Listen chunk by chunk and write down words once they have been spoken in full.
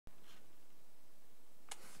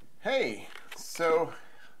Hey, so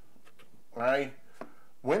I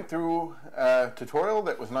went through a tutorial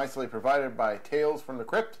that was nicely provided by Tales from the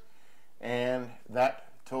Crypt, and that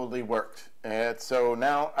totally worked. And so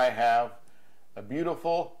now I have a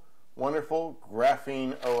beautiful, wonderful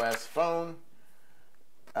GrapheneOS phone.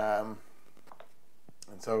 And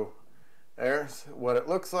so there's what it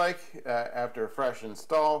looks like after a fresh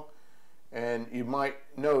install. And you might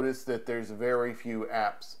notice that there's very few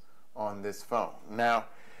apps on this phone. Now,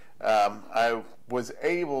 I was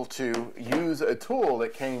able to use a tool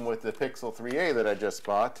that came with the Pixel 3a that I just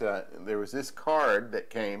bought. There was this card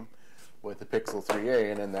that came with the Pixel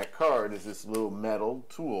 3a, and in that card is this little metal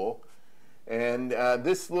tool. And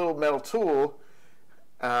this little metal tool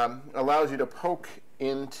allows you to poke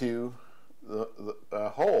into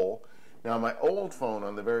the hole. Now, my old phone,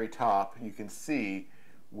 on the very top, you can see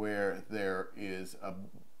where there is a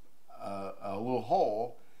little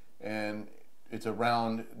hole, and it's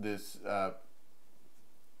around this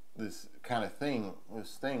this kind of thing,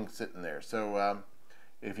 this thing sitting there. So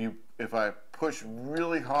if I push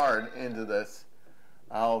really hard into this,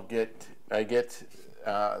 I get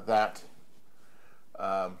that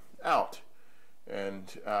out.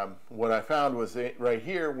 And what I found was right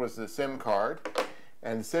here was the SIM card,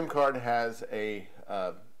 and the SIM card has a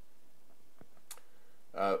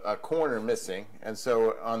corner missing. And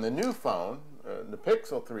so on the new phone, the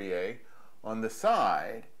Pixel 3a, on the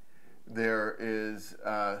side there is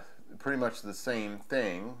pretty much the same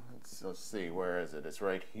thing. Let's see, where is it? It's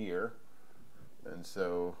right here, and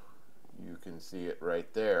so you can see it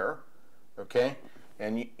right there. Okay,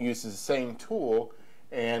 and uses the same tool,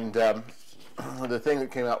 and the thing that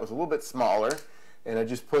came out was a little bit smaller, and I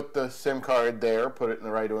just put the SIM card there, put it in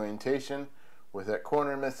the right orientation with that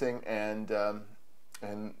corner missing, and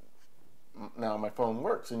now my phone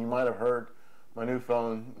works. And you might have heard my new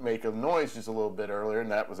phone make a noise just a little bit earlier, and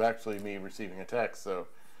that was actually me receiving a text, so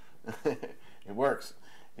it works.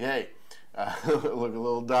 Yay. Look, a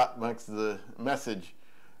little dot next to the message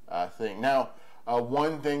thing. Now,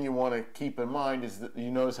 one thing you want to keep in mind is that you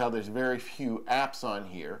notice how there's very few apps on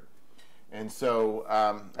here. And so,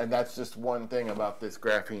 and that's just one thing about this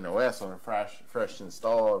GrapheneOS. On a fresh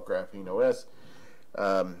install of GrapheneOS,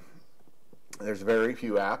 there's very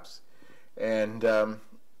few apps. And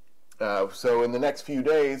so in the next few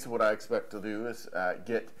days, what I expect to do is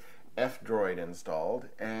get F-droid installed,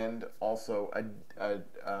 and also a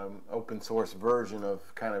open source version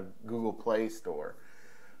of kind of Google Play Store.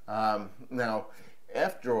 Now,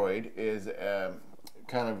 F-droid is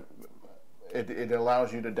kind of, it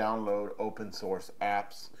allows you to download open source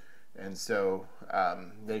apps, and so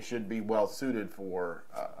they should be well suited for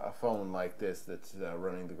a phone like this that's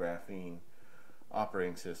running the Graphene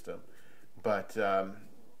operating system. But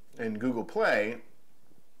in Google Play,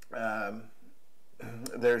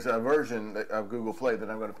 there's a version of Google Play that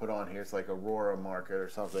I'm going to put on here. It's like Aurora Market or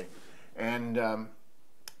something, and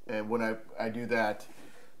when I do that,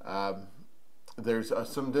 there's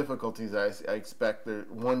some difficulties I expect.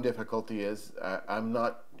 One difficulty is I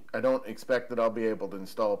don't expect that I'll be able to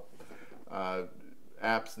install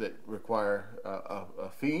apps that require a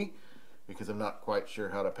fee, because I'm not quite sure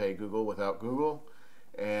how to pay Google without Google.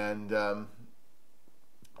 And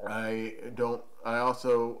I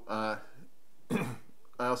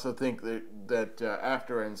also think that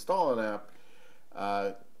after I install an app,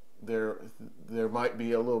 there might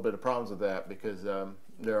be a little bit of problems with that, because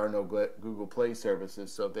there are no Google Play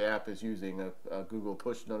services. So if the app is using a Google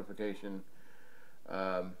push notification,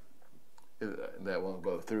 that won't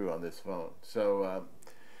go through on this phone. So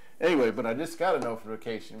anyway, but I just got a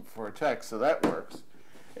notification for a text, so that works.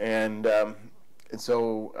 And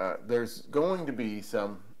so there's going to be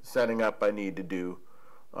some setting up I need to do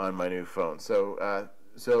on my new phone. So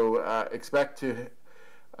expect to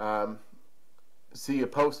see a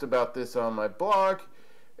post about this on my blog,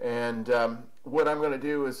 and what I'm going to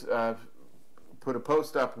do is put a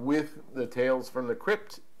post up with the Tales from the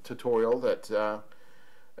Crypt tutorial that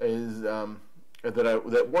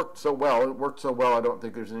that worked so well. It worked so well, I don't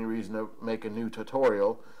think there's any reason to make a new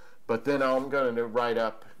tutorial. But then I'm going to write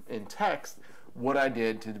up in text what I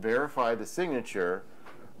did to verify the signature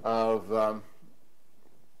of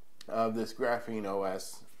this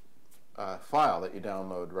GrapheneOS file that you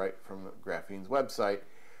download right from Graphene's website.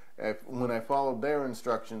 When I followed their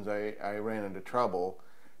instructions, I ran into trouble,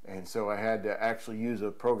 and so I had to actually use a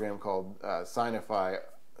program called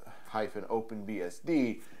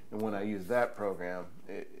Signify-OpenBSD, and when I used that program,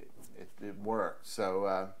 it worked.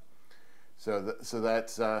 So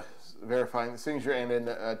that's verifying the signature. And in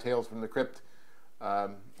Tales from the Crypt,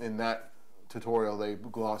 in that tutorial they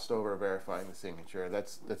glossed over verifying the signature.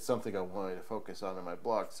 That's something I wanted to focus on in my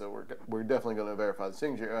blog. So we're definitely going to verify the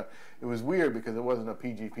signature. It was weird because it wasn't a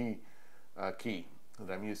PGP key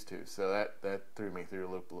that I'm used to, so that threw me through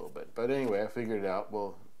a loop a little bit. But anyway, I figured it out.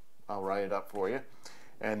 I'll write it up for you,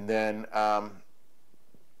 and then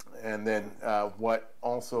what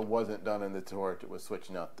also wasn't done in the tutorial was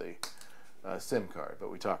switching out the SIM card, but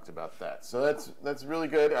we talked about that. So that's really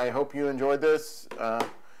good. I hope you enjoyed this.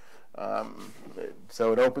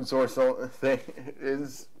 So an open source thing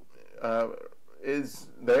is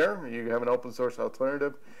there. You have an open source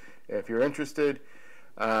alternative if you're interested.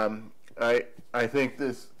 I think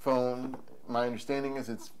this phone, my understanding is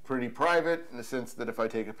it's pretty private in the sense that if I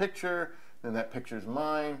take a picture, then that picture's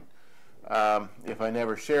mine. If I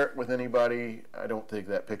never share it with anybody, I don't think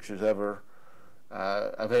that picture's ever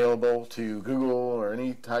available to Google or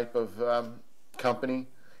any type of company,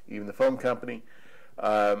 even the phone company.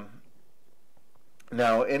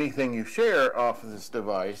 Now, anything you share off of this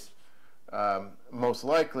device most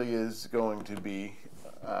likely is going to be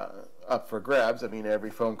up for grabs. I mean, every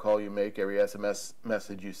phone call you make, every SMS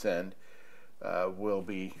message you send will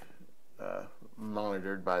be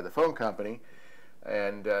monitored by the phone company,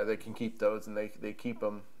 and they can keep those, and they keep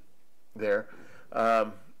them there.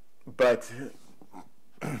 But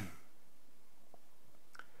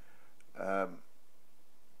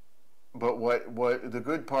what the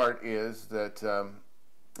good part is that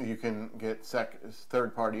you can get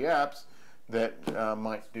third-party apps that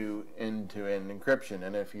might do end-to-end encryption,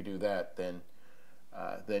 and if you do that, then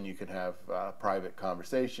you can have private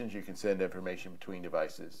conversations. You can send information between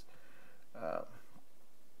devices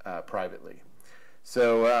privately.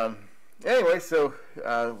 So anyway, so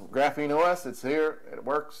GrapheneOS, it's here. It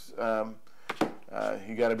works.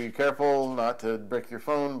 You got to be careful not to brick your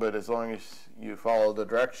phone, but as long as you follow the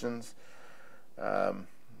directions, I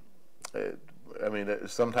mean,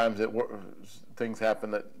 sometimes things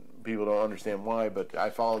happen that people don't understand why, but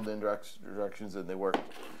I followed the directions and they worked.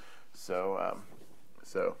 So,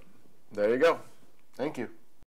 so there you go. Thank you.